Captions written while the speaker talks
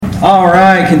All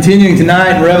right, continuing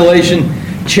tonight in Revelation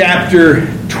chapter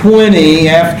 20,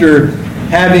 after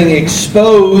having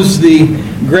exposed the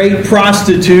great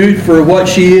prostitute for what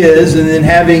she is, and then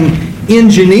having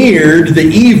engineered the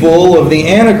evil of the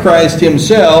Antichrist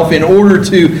himself in order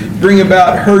to bring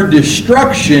about her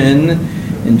destruction,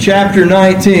 in chapter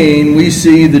 19 we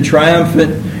see the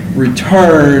triumphant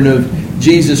return of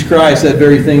Jesus Christ, that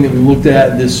very thing that we looked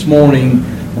at this morning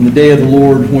on the day of the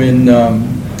Lord when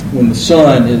the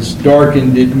sun is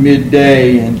darkened at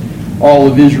midday and all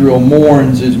of Israel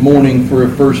mourns as mourning for a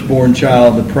firstborn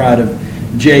child. The pride of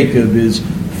Jacob is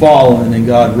fallen, and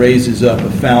God raises up a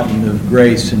fountain of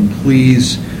grace and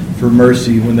pleas for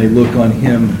mercy when they look on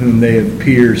him whom they have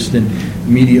pierced. And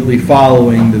immediately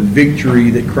following the victory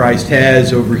that Christ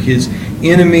has over his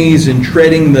enemies and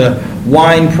treading the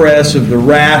winepress of the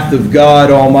wrath of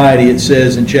God Almighty, it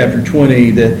says in chapter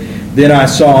 20 that then I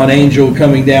saw an angel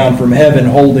coming down from heaven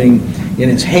holding in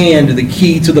his hand the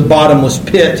key to the bottomless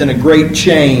pit and a great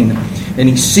chain. And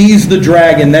he seized the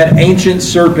dragon, that ancient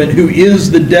serpent who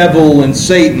is the devil and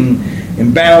Satan,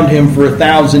 and bound him for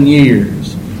 1,000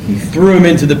 years. He threw him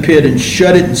into the pit and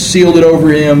shut it and sealed it over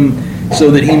him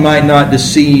so that he might not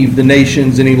deceive the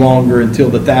nations any longer until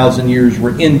the 1,000 years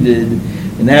were ended.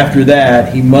 And after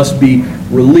that, he must be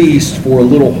released for a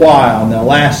little while. Now,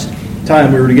 last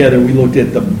time we were together, we looked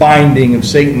at the binding of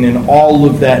Satan and all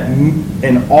of that,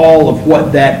 and all of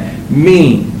what that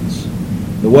means.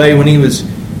 The way when he was,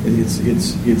 it's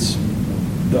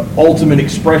the ultimate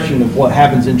expression of what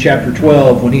happens in chapter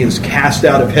 12 when he is cast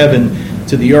out of heaven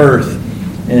to the earth.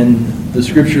 And the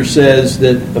scripture says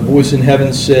that a voice in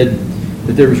heaven said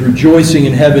that there was rejoicing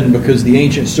in heaven because the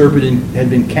ancient serpent had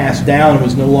been cast down and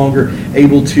was no longer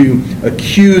able to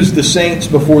accuse the saints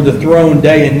before the throne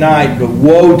day and night. But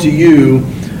woe to you,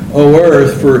 O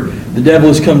earth, for the devil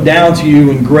has come down to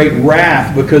you in great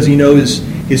wrath because he knows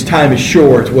his time is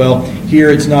short. Well,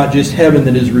 here it's not just heaven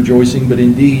that is rejoicing, but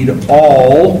indeed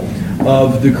all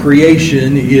of the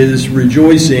creation is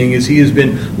rejoicing as he has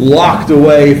been locked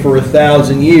away for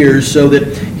 1,000 years so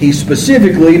that he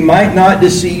specifically might not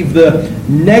deceive the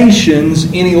nations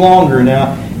any longer.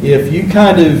 Now, if you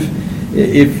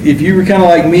were kind of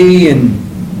like me,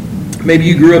 and maybe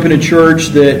you grew up in a church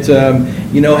that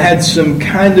had some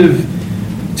kind of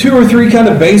 2 or 3 kind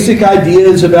of basic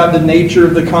ideas about the nature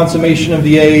of the consummation of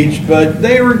the age, but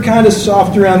they were kind of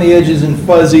soft around the edges and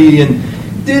fuzzy and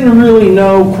didn't really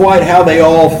know quite how they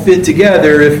all fit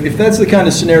together. If that's the kind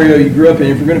of scenario you grew up in,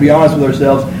 if we're going to be honest with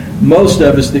ourselves, most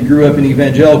of us that grew up in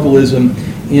evangelicalism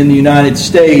in the United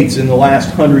States in the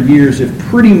last 100 years have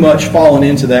pretty much fallen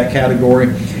into that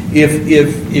category.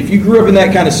 If you grew up in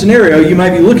that kind of scenario, you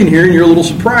might be looking here and you're a little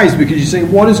surprised because you say,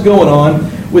 what is going on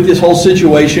with this whole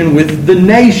situation with the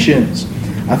nations?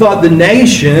 I thought the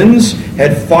nations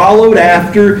had followed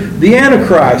after the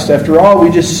Antichrist. After all, we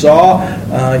just saw,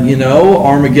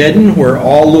 Armageddon, where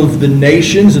all of the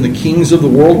nations and the kings of the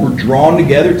world were drawn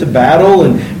together to battle,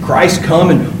 and Christ come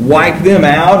and wipe them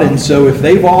out. And so if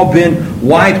they've all been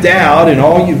wiped out, and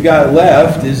all you've got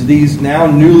left is these now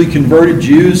newly converted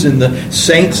Jews and the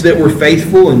saints that were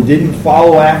faithful and didn't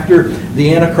follow after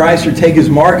the Antichrist or take his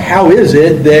mark, how is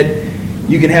it that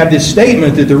you can have this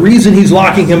statement that the reason he's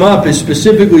locking him up is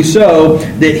specifically so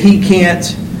that he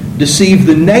can't deceive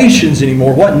the nations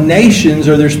anymore? What nations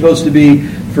are there supposed to be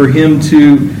for him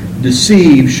to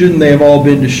deceive? Shouldn't they have all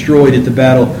been destroyed at the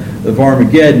Battle of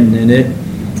Armageddon? And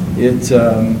it's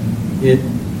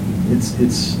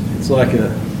like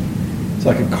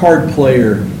a card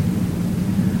player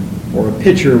or a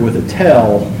pitcher with a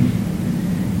tell.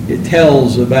 It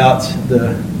tells about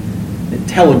it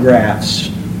telegraphs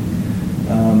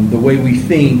the way we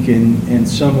think and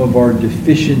some of our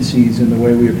deficiencies in the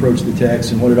way we approach the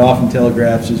text. And what it often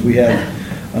telegraphs is we have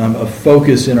a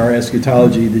focus in our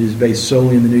eschatology that is based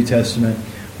solely in the New Testament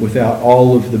without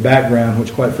all of the background,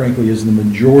 which quite frankly is the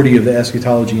majority of the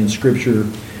eschatology in Scripture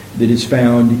that is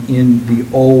found in the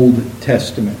Old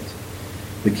Testament.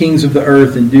 The kings of the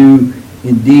earth do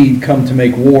indeed come to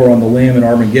make war on the Lamb in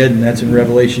Armageddon. That's in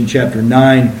Revelation chapter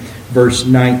 9, verse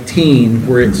 19,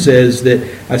 where it says that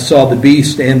I saw the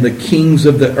beast and the kings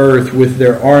of the earth with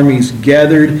their armies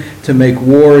gathered to make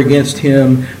war against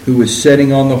him who was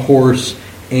sitting on the horse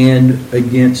and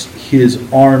against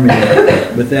his army.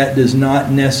 But that does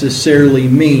not necessarily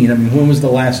mean, when was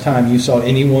the last time you saw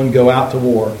anyone go out to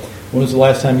war? When was the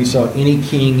last time you saw any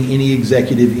king, any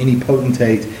executive, any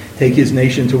potentate take his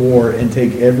nation to war and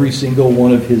take every single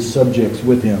one of his subjects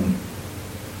with him?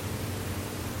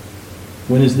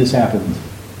 When has this happened?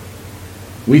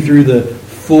 We threw the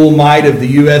full might of the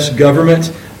U.S.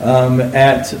 government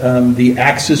at the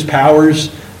Axis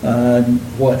powers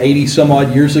 80 some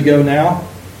odd years ago now,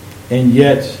 and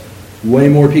yet way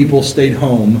more people stayed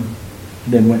home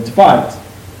than went to fight.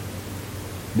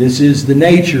 This is the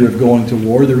nature of going to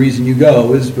war. The reason you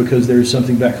go is because there is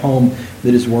something back home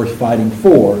that is worth fighting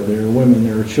for. There are women,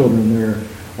 there are children, there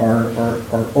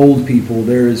are old people.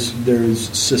 There is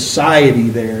society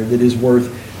there that is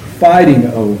worth fighting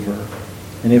over.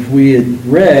 And if we had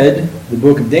read the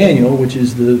book of Daniel, which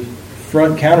is the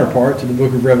front counterpart to the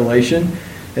book of Revelation,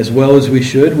 as well as we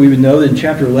should, we would know that in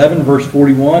chapter 11, verse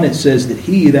 41, it says that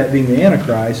he, that being the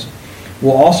Antichrist,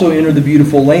 will also enter the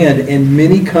beautiful land, and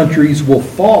many countries will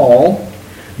fall,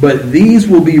 but these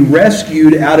will be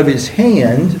rescued out of his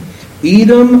hand,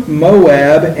 Edom,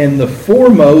 Moab, and the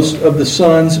foremost of the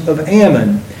sons of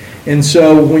Ammon. And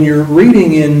so when you're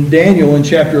reading in Daniel in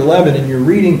chapter 11, and you're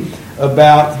reading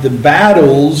about the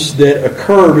battles that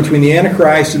occur between the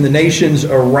Antichrist and the nations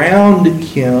around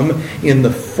him in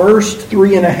the first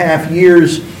 3.5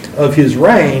 years of his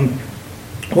reign,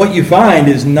 what you find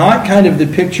is not kind of the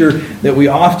picture that we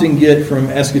often get from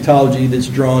eschatology that's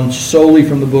drawn solely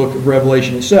from the book of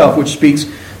Revelation itself, which speaks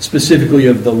specifically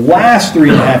of the last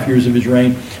 3.5 years of his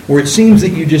reign, where it seems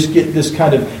that you just get this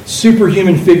kind of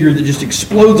superhuman figure that just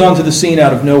explodes onto the scene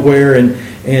out of nowhere and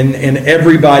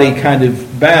everybody kind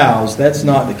of bows. That's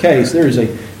not the case. There is a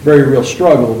very real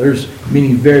struggle. There's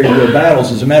many very real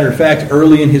battles. As a matter of fact,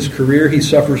 early in his career, he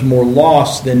suffers more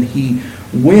loss than he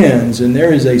wins, and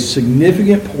there is a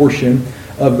significant portion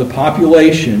of the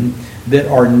population that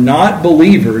are not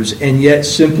believers and yet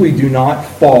simply do not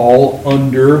fall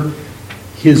under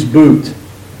his boot.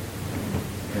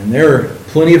 And there are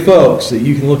plenty of folks that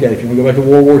you can look at if you want to go back to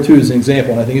World War II as an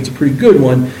example, and I think it's a pretty good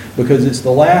one because it's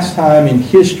the last time in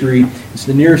history, it's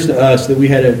the nearest to us, that we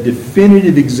had a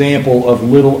definitive example of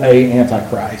little a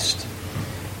Antichrist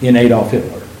in Adolf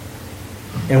Hitler.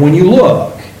 And when you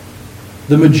look,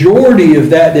 the majority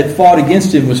of that fought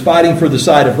against him was fighting for the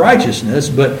side of righteousness,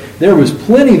 but there was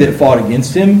plenty that fought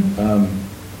against him.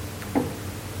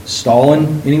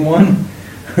 Stalin, anyone?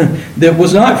 That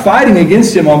was not fighting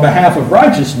against him on behalf of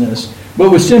righteousness, but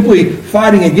was simply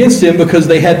fighting against him because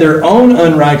they had their own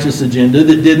unrighteous agenda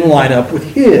that didn't line up with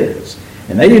his.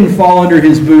 And they didn't fall under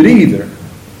his boot either.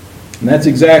 And that's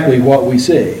exactly what we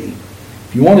see.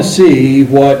 If you want to see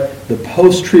what the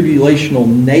post-tribulational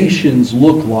nations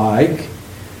look like,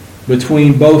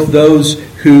 between both those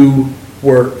who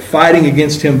were fighting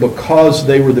against him because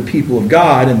they were the people of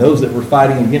God and those that were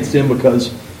fighting against him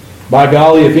because, by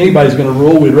golly, if anybody's going to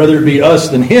rule, we'd rather it be us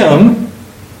than him,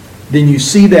 then you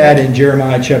see that in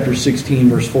Jeremiah chapter 16,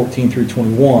 verse 14 through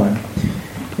 21.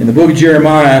 In the book of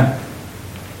Jeremiah,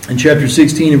 in chapter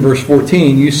 16 and verse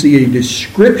 14, you see a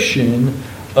description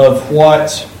of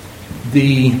what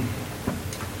the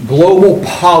global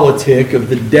politic of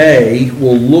the day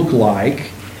will look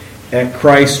like at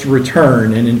Christ's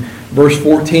return. And in verse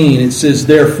 14 it says,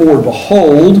 "Therefore,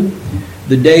 behold,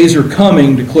 the days are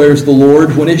coming, declares the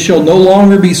Lord, when it shall no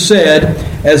longer be said,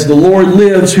 as the Lord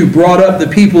lives who brought up the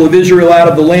people of Israel out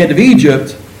of the land of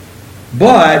Egypt,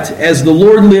 but as the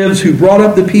Lord lives who brought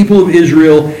up the people of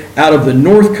Israel out of the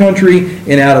north country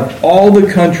and out of all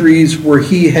the countries where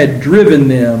he had driven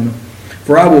them.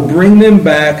 For I will bring them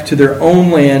back to their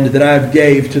own land that I have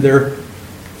gave to their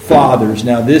fathers."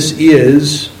 Now it's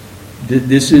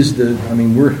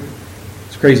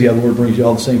crazy how the Lord brings you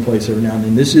all the same place every now and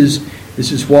then. This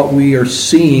is what we are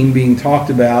seeing being talked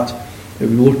about that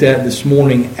we looked at this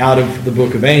morning out of the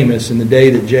book of Amos, in the day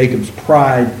that Jacob's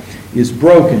pride is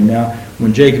broken. Now,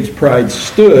 when Jacob's pride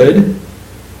stood,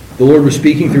 the Lord was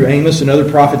speaking through Amos and other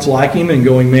prophets like him and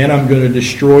going, "Man, I'm going to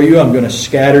destroy you. I'm going to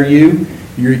scatter you.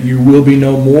 You will be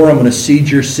no more. I'm going to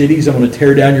siege your cities. I'm going to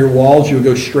tear down your walls. You'll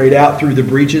go straight out through the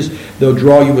breaches. They'll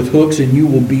draw you with hooks, and you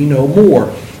will be no more."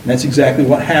 And that's exactly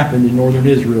what happened in northern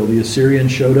Israel. The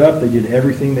Assyrians showed up. They did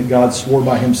everything that God swore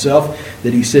by himself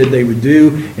that he said they would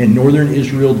do, and northern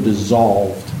Israel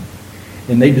dissolved.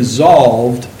 And they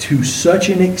dissolved to such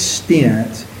an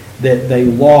extent that they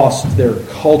lost their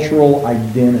cultural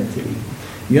identity.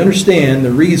 You understand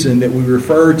the reason that we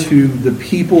refer to the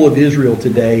people of Israel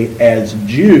today as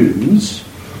Jews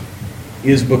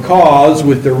is because,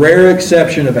 with the rare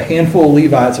exception of a handful of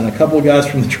Levites and a couple of guys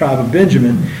from the tribe of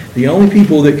Benjamin, the only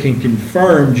people that can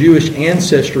confirm Jewish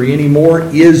ancestry anymore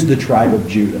is the tribe of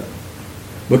Judah.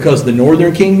 Because the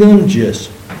northern kingdom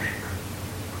just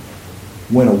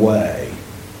went away.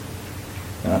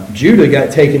 Judah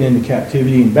got taken into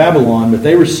captivity in Babylon, but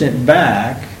they were sent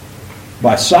back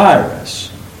by Cyrus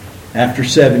after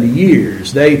 70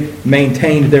 years. They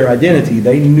maintained their identity.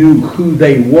 They knew who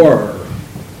they were.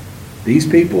 These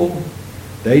people,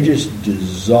 they just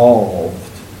dissolved.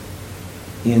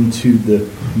 into the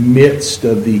midst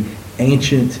of the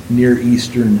ancient Near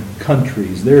Eastern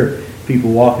countries. There are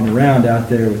people walking around out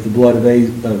there with the blood of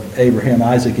Abraham,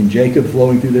 Isaac, and Jacob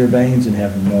flowing through their veins and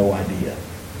have no idea.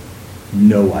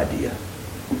 No idea.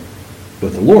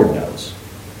 But the Lord knows.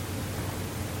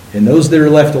 And those that are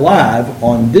left alive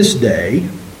on this day,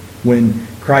 when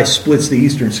Christ splits the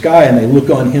eastern sky and they look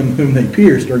on him whom they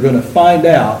pierced, are going to find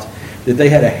out that they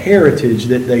had a heritage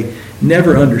that they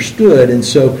never understood. And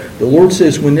so the Lord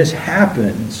says when this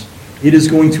happens, it is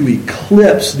going to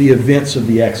eclipse the events of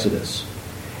the Exodus.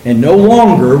 And no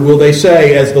longer will they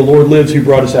say, as the Lord lives who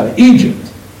brought us out of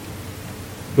Egypt,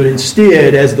 but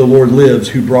instead, as the Lord lives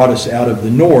who brought us out of the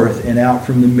north and out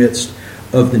from the midst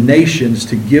of the nations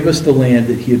to give us the land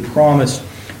that he had promised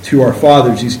to our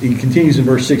fathers. He continues in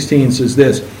verse 16 and says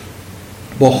this,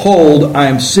 "Behold, I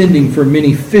am sending for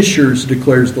many fishers,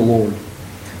 declares the Lord,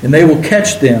 and they will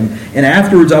catch them. And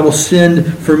afterwards I will send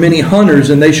for many hunters,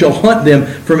 and they shall hunt them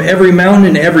from every mountain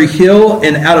and every hill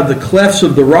and out of the clefts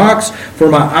of the rocks. For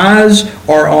my eyes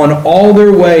are on all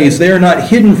their ways. They are not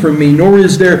hidden from me, nor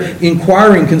is their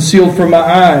inquiring concealed from my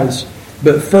eyes.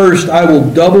 But first I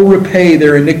will double repay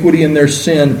their iniquity and their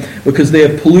sin, because they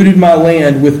have polluted my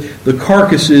land with the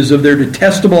carcasses of their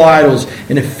detestable idols,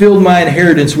 and have filled my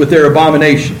inheritance with their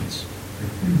abominations.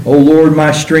 O Lord,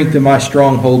 my strength and my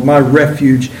stronghold, my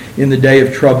refuge in the day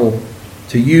of trouble.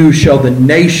 To you shall the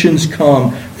nations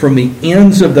come from the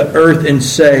ends of the earth and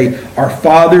say, our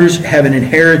fathers have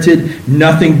inherited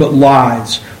nothing but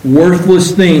lies,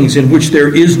 worthless things in which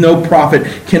there is no profit.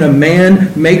 Can a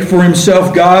man make for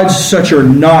himself gods? Such are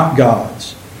not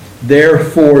gods.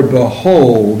 Therefore,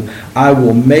 behold, I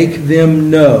will make them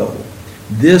know.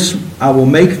 This I will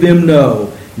make them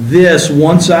know. This,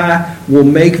 once I will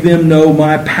make them know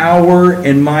my power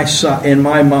and my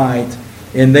might,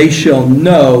 and they shall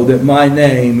know that my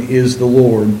name is the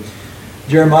Lord."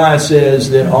 Jeremiah says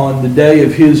that on the day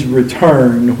of his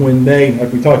return, when they,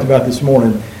 like we talked about this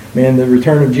morning, man, the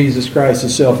return of Jesus Christ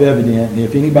is self-evident. And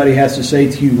if anybody has to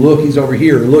say to you, look, he's over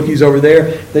here, or look, he's over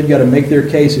there, they've got to make their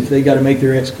case. If they've got to make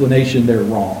their explanation, they're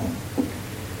wrong.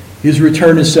 His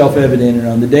return is self-evident, and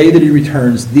on the day that he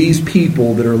returns, these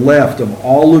people that are left of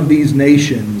all of these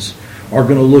nations are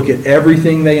going to look at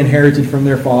everything they inherited from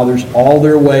their fathers, all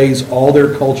their ways, all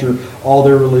their culture, all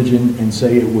their religion, and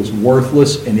say it was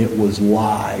worthless and it was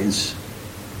lies.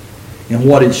 And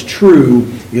what is true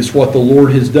is what the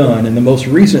Lord has done. And the most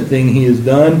recent thing he has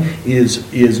done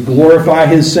is glorify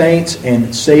his saints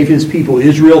and save his people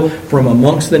Israel from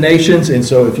amongst the nations. And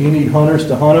so if you need hunters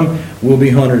to hunt them, we'll be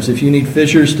hunters. If you need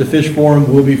fishers to fish for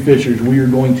them, we'll be fishers. We are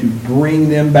going to bring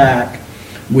them back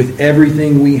with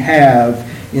everything we have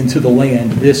into the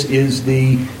land. This is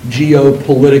the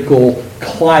geopolitical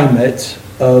climate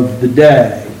of the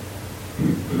day.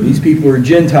 These people are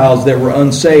Gentiles that were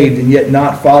unsaved and yet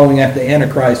not following after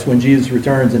Antichrist when Jesus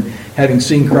returns, and having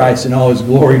seen Christ in all his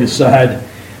glory decide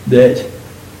that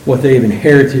what they have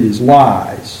inherited is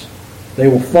lies. They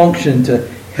will function to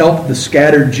help the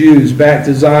scattered Jews back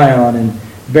to Zion and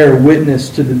bear witness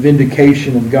to the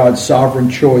vindication of God's sovereign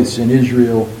choice in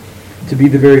Israel to be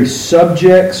the very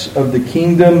subjects of the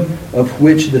kingdom of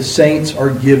which the saints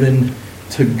are given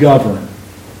to govern.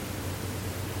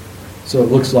 So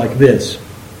it looks like this.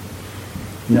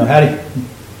 You know, how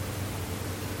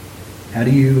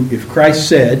do you, if Christ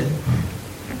said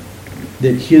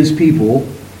that his people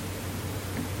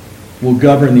will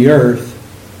govern the earth,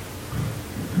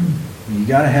 you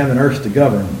got to have an earth to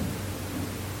govern.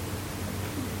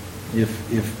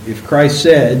 If Christ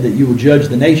said that you will judge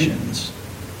the nations,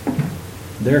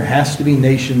 there has to be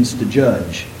nations to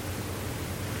judge.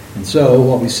 And so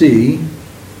what we see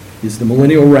is the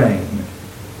millennial reign.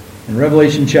 In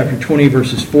Revelation chapter 20,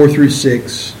 verses 4 through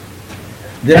 6,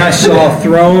 "Then I saw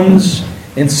thrones,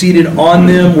 and seated on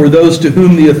them were those to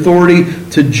whom the authority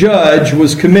to judge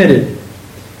was committed.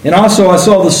 And also I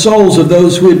saw the souls of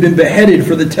those who had been beheaded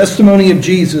for the testimony of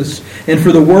Jesus and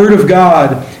for the word of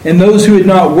God, and those who had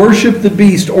not worshipped the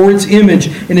beast or its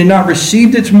image, and had not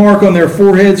received its mark on their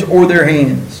foreheads or their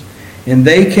hands. And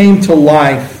they came to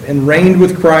life and reigned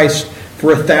with Christ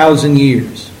for 1,000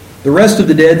 years. The rest of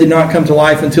the dead did not come to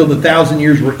life until the 1,000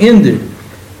 years were ended.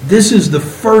 This is the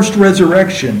first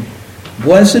resurrection.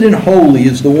 Blessed and holy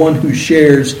is the one who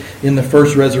shares in the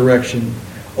first resurrection.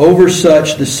 Over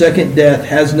such the second death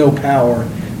has no power,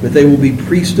 but they will be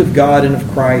priests of God and of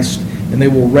Christ, and they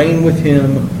will reign with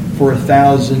him for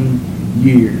 1,000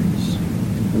 years."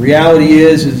 The reality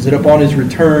is that upon his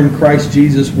return, Christ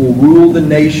Jesus will rule the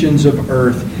nations of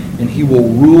earth, and he will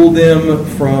rule them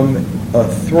from a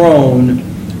throne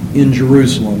in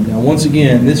Jerusalem. Now, once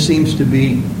again, this seems to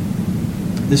be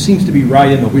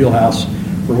right in the wheelhouse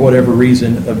for whatever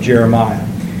reason, of Jeremiah.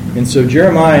 And so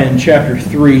Jeremiah in chapter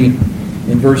 3,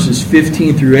 in verses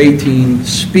 15 through 18,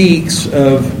 speaks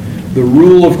of the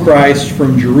rule of Christ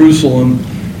from Jerusalem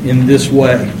in this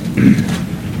way.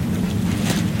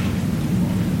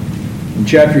 In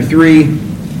chapter 3,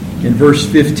 in verse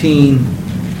 15,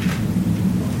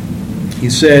 he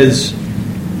says,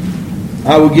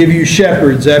 I will give you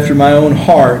shepherds after my own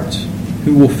heart,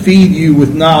 who will feed you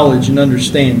with knowledge and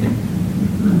understanding.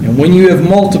 And when you have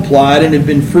multiplied and have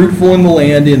been fruitful in the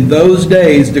land, in those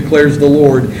days, declares the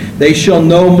Lord, they shall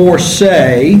no more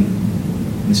say,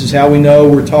 this is how we know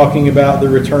we're talking about the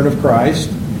return of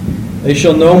Christ, they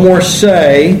shall no more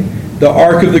say, the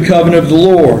ark of the covenant of the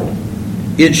Lord.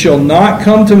 It shall not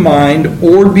come to mind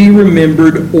or be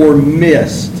remembered or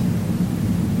missed.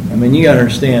 I mean, you got to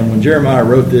understand, when Jeremiah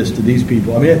wrote this to these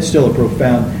people, I mean, it's still a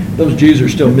profound, those Jews are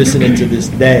still missing it to this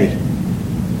day.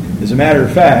 As a matter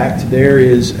of fact, there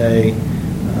is a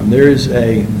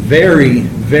very,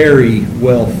 very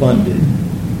well-funded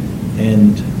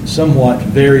and somewhat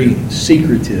very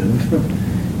secretive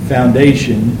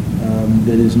foundation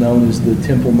that is known as the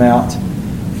Temple Mount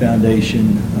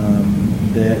Foundation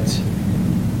that,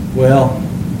 well,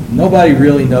 nobody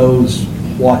really knows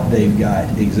what they've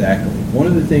got exactly. One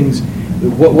of the things,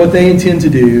 what they intend to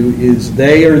do is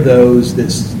they are those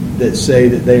that say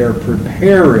that they are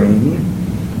preparing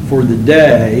for the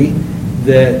day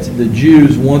that the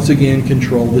Jews once again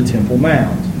control the Temple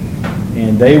Mount.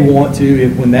 And they want to,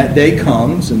 when that day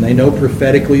comes, and they know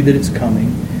prophetically that it's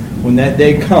coming, when that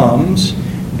day comes,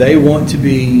 they want to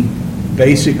be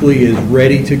basically as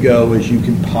ready to go as you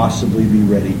can possibly be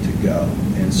ready to go.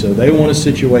 And so they want a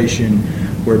situation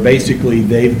where basically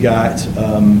they've got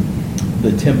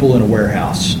the temple in a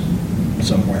warehouse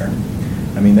somewhere.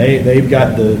 I mean, they've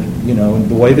got the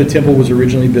way the temple was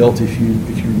originally built. If you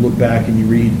look back and you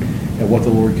read at what the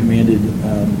Lord commanded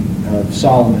of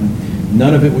Solomon,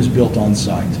 none of it was built on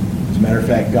site. As a matter of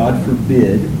fact, God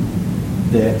forbid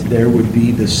that there would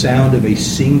be the sound of a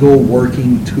single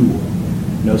working tool.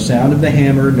 No sound of the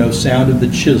hammer, no sound of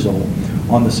the chisel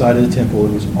on the side of the temple.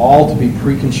 It was all to be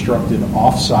pre-constructed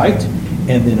off-site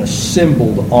and then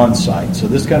assembled on-site. So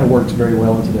this kind of works very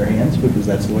well into their hands because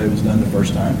that's the way it was done the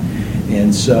first time.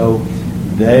 And so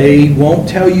they won't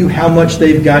tell you how much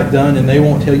they've got done, and they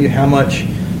won't tell you how much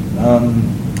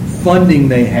funding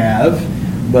they have.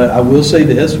 But I will say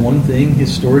this, one thing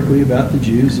historically about the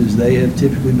Jews is they have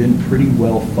typically been pretty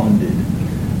well funded.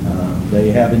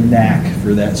 They have a knack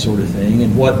for that sort of thing.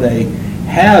 And what they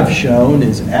have shown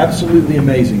is absolutely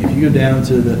amazing. If you go down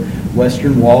to the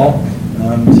Western Wall,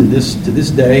 to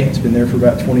this day, it's been there for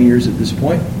about 20 years at this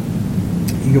point,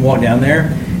 you can walk down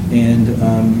there, and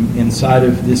inside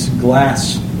of this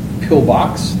glass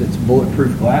pillbox that's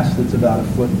bulletproof glass that's about a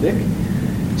foot thick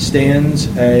stands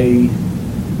a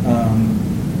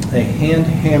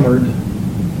hand-hammered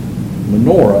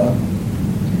menorah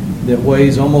that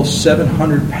weighs almost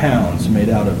 700 pounds, made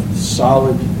out of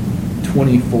solid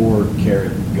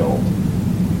 24-karat gold.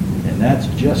 And that's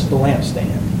just the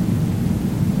lampstand.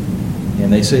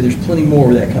 And they say there's plenty more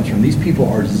where that comes from. These people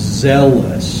are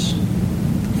zealous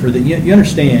for the. You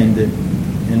understand that,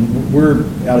 and we're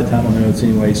out of time on the notes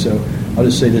anyway, so I'll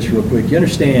just say this real quick. You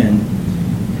understand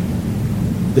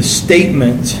the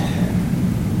statement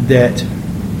that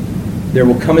there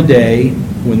will come a day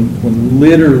when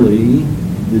literally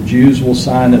the Jews will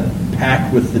sign a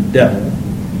pact with the devil,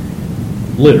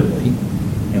 literally.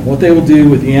 And what they will do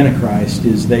with the Antichrist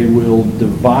is they will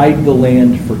divide the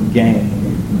land for gain,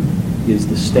 is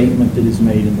the statement that is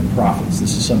made in the prophets.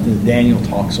 This is something that Daniel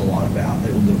talks a lot about.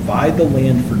 They will divide the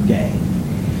land for gain.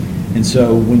 And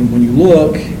so when you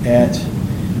look at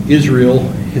Israel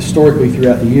historically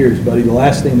throughout the years, buddy, the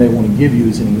last thing they want to give you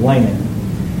is any land.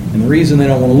 And the reason they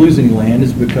don't want to lose any land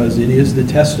is because it is the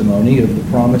testimony of the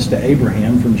promise to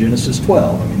Abraham from Genesis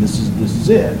 12. I mean, this is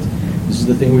it. This is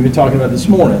the thing we've been talking about this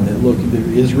morning, that look,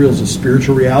 Israel's a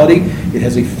spiritual reality. It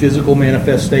has a physical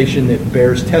manifestation that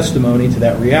bears testimony to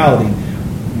that reality.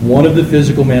 One of the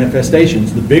physical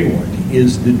manifestations, the big one,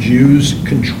 is the Jews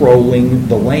controlling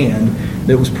the land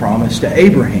that was promised to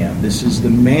Abraham. This is the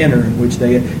manner in which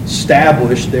they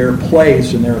established their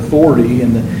place and their authority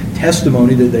and the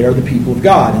testimony that they are the people of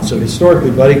God. And so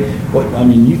historically, buddy,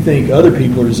 you think other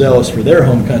people are zealous for their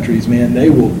home countries, man. They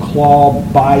will claw,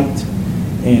 bite,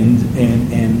 and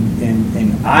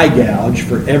eye gouge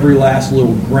for every last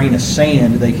little grain of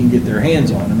sand they can get their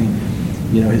hands on. I mean,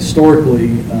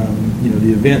 historically,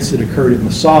 the events that occurred at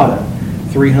Masada,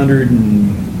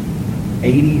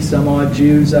 380 some odd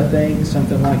Jews, I think,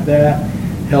 something like that,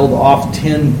 held off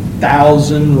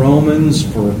 10,000 Romans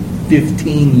for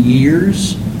 15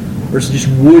 years. or just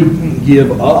wouldn't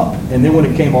give up. And then when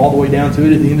it came all the way down to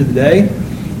it at the end of the day,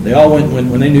 they all went,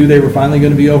 when they knew they were finally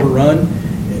going to be overrun,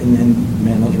 and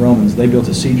man, those Romans, they built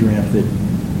a siege ramp that,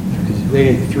 because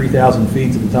they had 3,000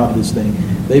 feet to the top of this thing,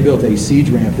 they built a siege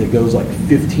ramp that goes like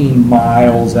 15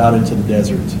 miles out into the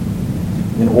desert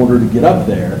in order to get up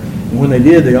there. And when they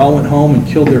did, they all went home and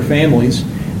killed their families,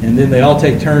 and then they all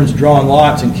take turns drawing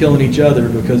lots and killing each other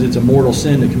because it's a mortal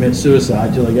sin to commit suicide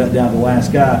until they got down to the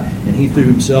last guy, and he threw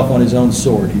himself on his own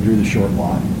sword. He drew the short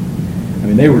lot. I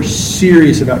mean, they were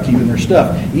serious about keeping their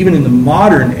stuff. Even in the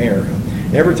modern era,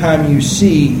 every time you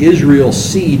see Israel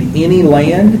cede any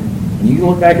land, and you can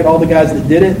look back at all the guys that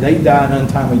did it, they die an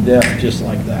untimely death just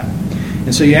like that.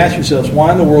 And so you ask yourselves,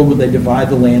 why in the world would they divide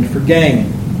the land for gain?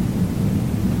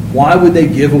 Why would they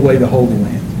give away the Holy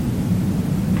Land?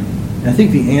 And I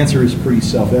think the answer is pretty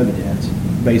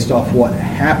self-evident based off what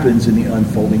happens in the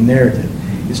unfolding narrative.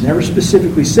 It's never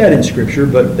specifically said in Scripture,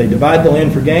 but they divide the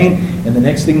land for gain, and the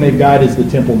next thing they've got is the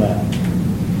Temple Mount.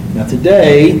 Now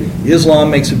today, Islam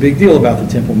makes a big deal about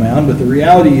the Temple Mount, but the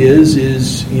reality is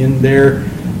in their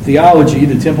theology,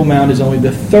 the Temple Mount is only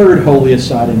the third holiest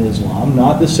site in Islam,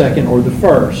 not the second or the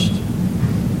first.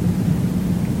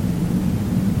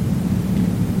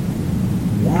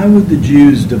 Why would the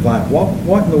Jews divide?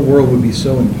 What in the world would be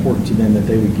so important to them that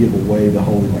they would give away the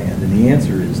Holy Land? And the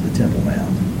answer is the Temple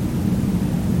Mount.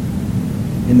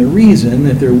 And the reason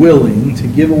that they're willing to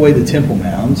give away the Temple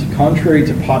Mount, contrary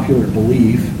to popular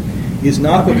belief, is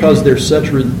not because they're such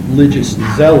religious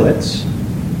zealots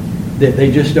that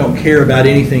they just don't care about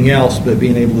anything else but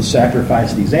being able to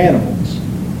sacrifice these animals.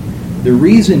 The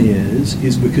reason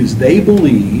is because they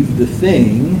believe the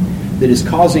thing that is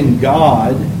causing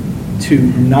God to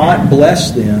not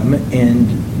bless them,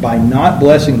 and by not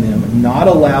blessing them, not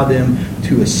allow them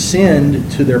to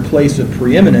ascend to their place of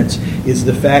preeminence, is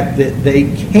the fact that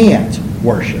they can't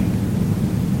worship.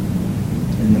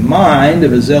 In the mind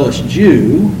of a zealous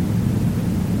Jew,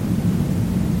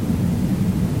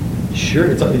 sure,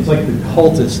 it's like the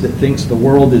cultist that thinks the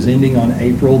world is ending on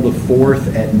April the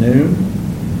 4th at noon.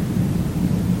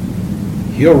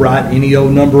 He'll write any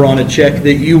old number on a check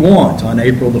that you want on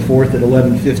April the 4th at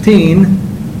 11:15.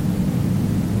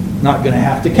 Not going to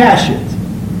have to cash it.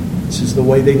 This is the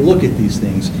way they look at these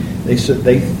things. They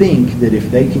think that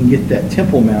if they can get that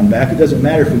Temple Mount back, it doesn't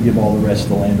matter if we give all the rest of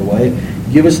the land away.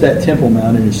 Give us that Temple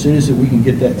Mount, and as soon as we can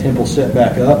get that temple set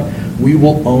back up, we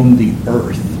will own the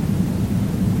earth.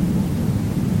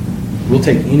 We'll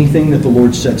take anything that the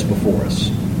Lord sets before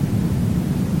us.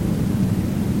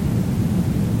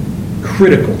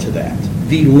 Critical to that,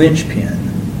 the linchpin,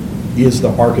 is the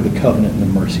Ark of the Covenant and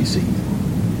the mercy seat.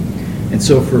 And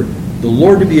so for the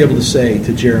Lord to be able to say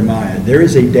to Jeremiah, there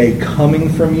is a day coming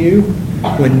from you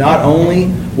when not only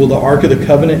will the Ark of the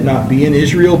Covenant not be in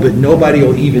Israel, but nobody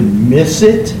will even miss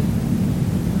it,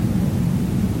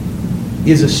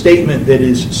 is a statement that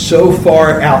is so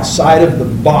far outside of the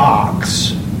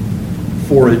box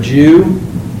for a Jew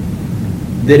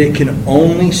that it can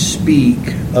only speak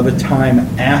of a time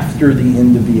after the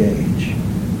end of the age,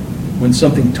 when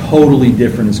something totally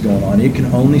different is going on. It can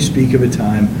only speak of a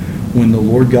time when the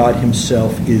Lord God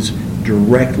Himself is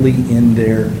directly in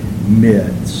their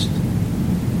midst.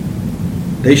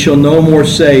 They shall no more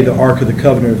say, the Ark of the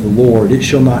Covenant of the Lord. It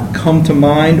shall not come to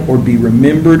mind or be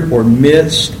remembered or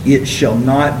missed. It shall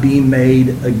not be made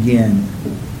again.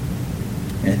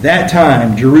 At that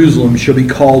time, Jerusalem shall be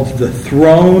called the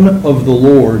throne of the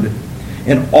Lord,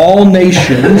 and all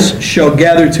nations shall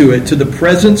gather to it, to the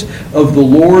presence of the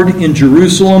Lord in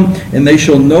Jerusalem, and they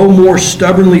shall no more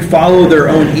stubbornly follow their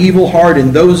own evil heart.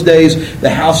 In those days, the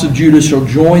house of Judah shall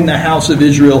join the house of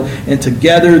Israel, and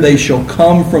together they shall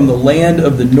come from the land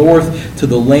of the north to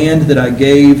the land that I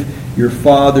gave your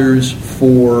fathers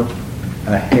for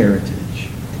a heritage.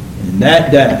 And in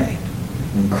that day,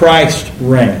 when Christ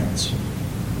reigns,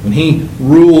 when He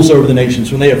rules over the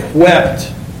nations, when they have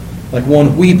wept like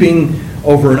one weeping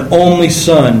over an only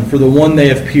son for the one they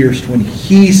have pierced, when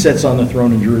He sits on the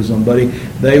throne in Jerusalem, buddy,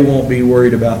 they won't be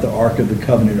worried about the Ark of the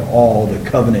Covenant at all. The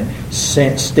covenant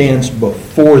stands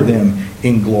before them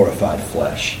in glorified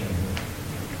flesh.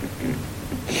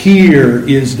 Here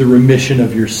is the remission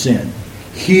of your sin.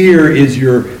 Here is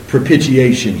your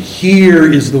propitiation.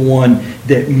 Here is the one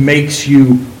that makes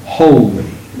you holy.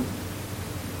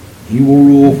 He will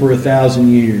rule for 1,000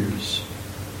 years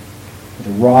with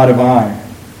a rod of iron.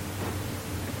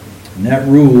 And that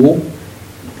rule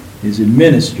is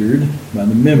administered by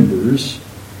the members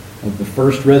of the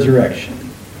first resurrection.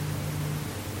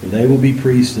 For they will be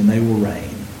priests and they will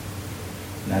reign.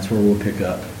 And that's where we'll pick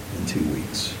up in 2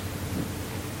 weeks.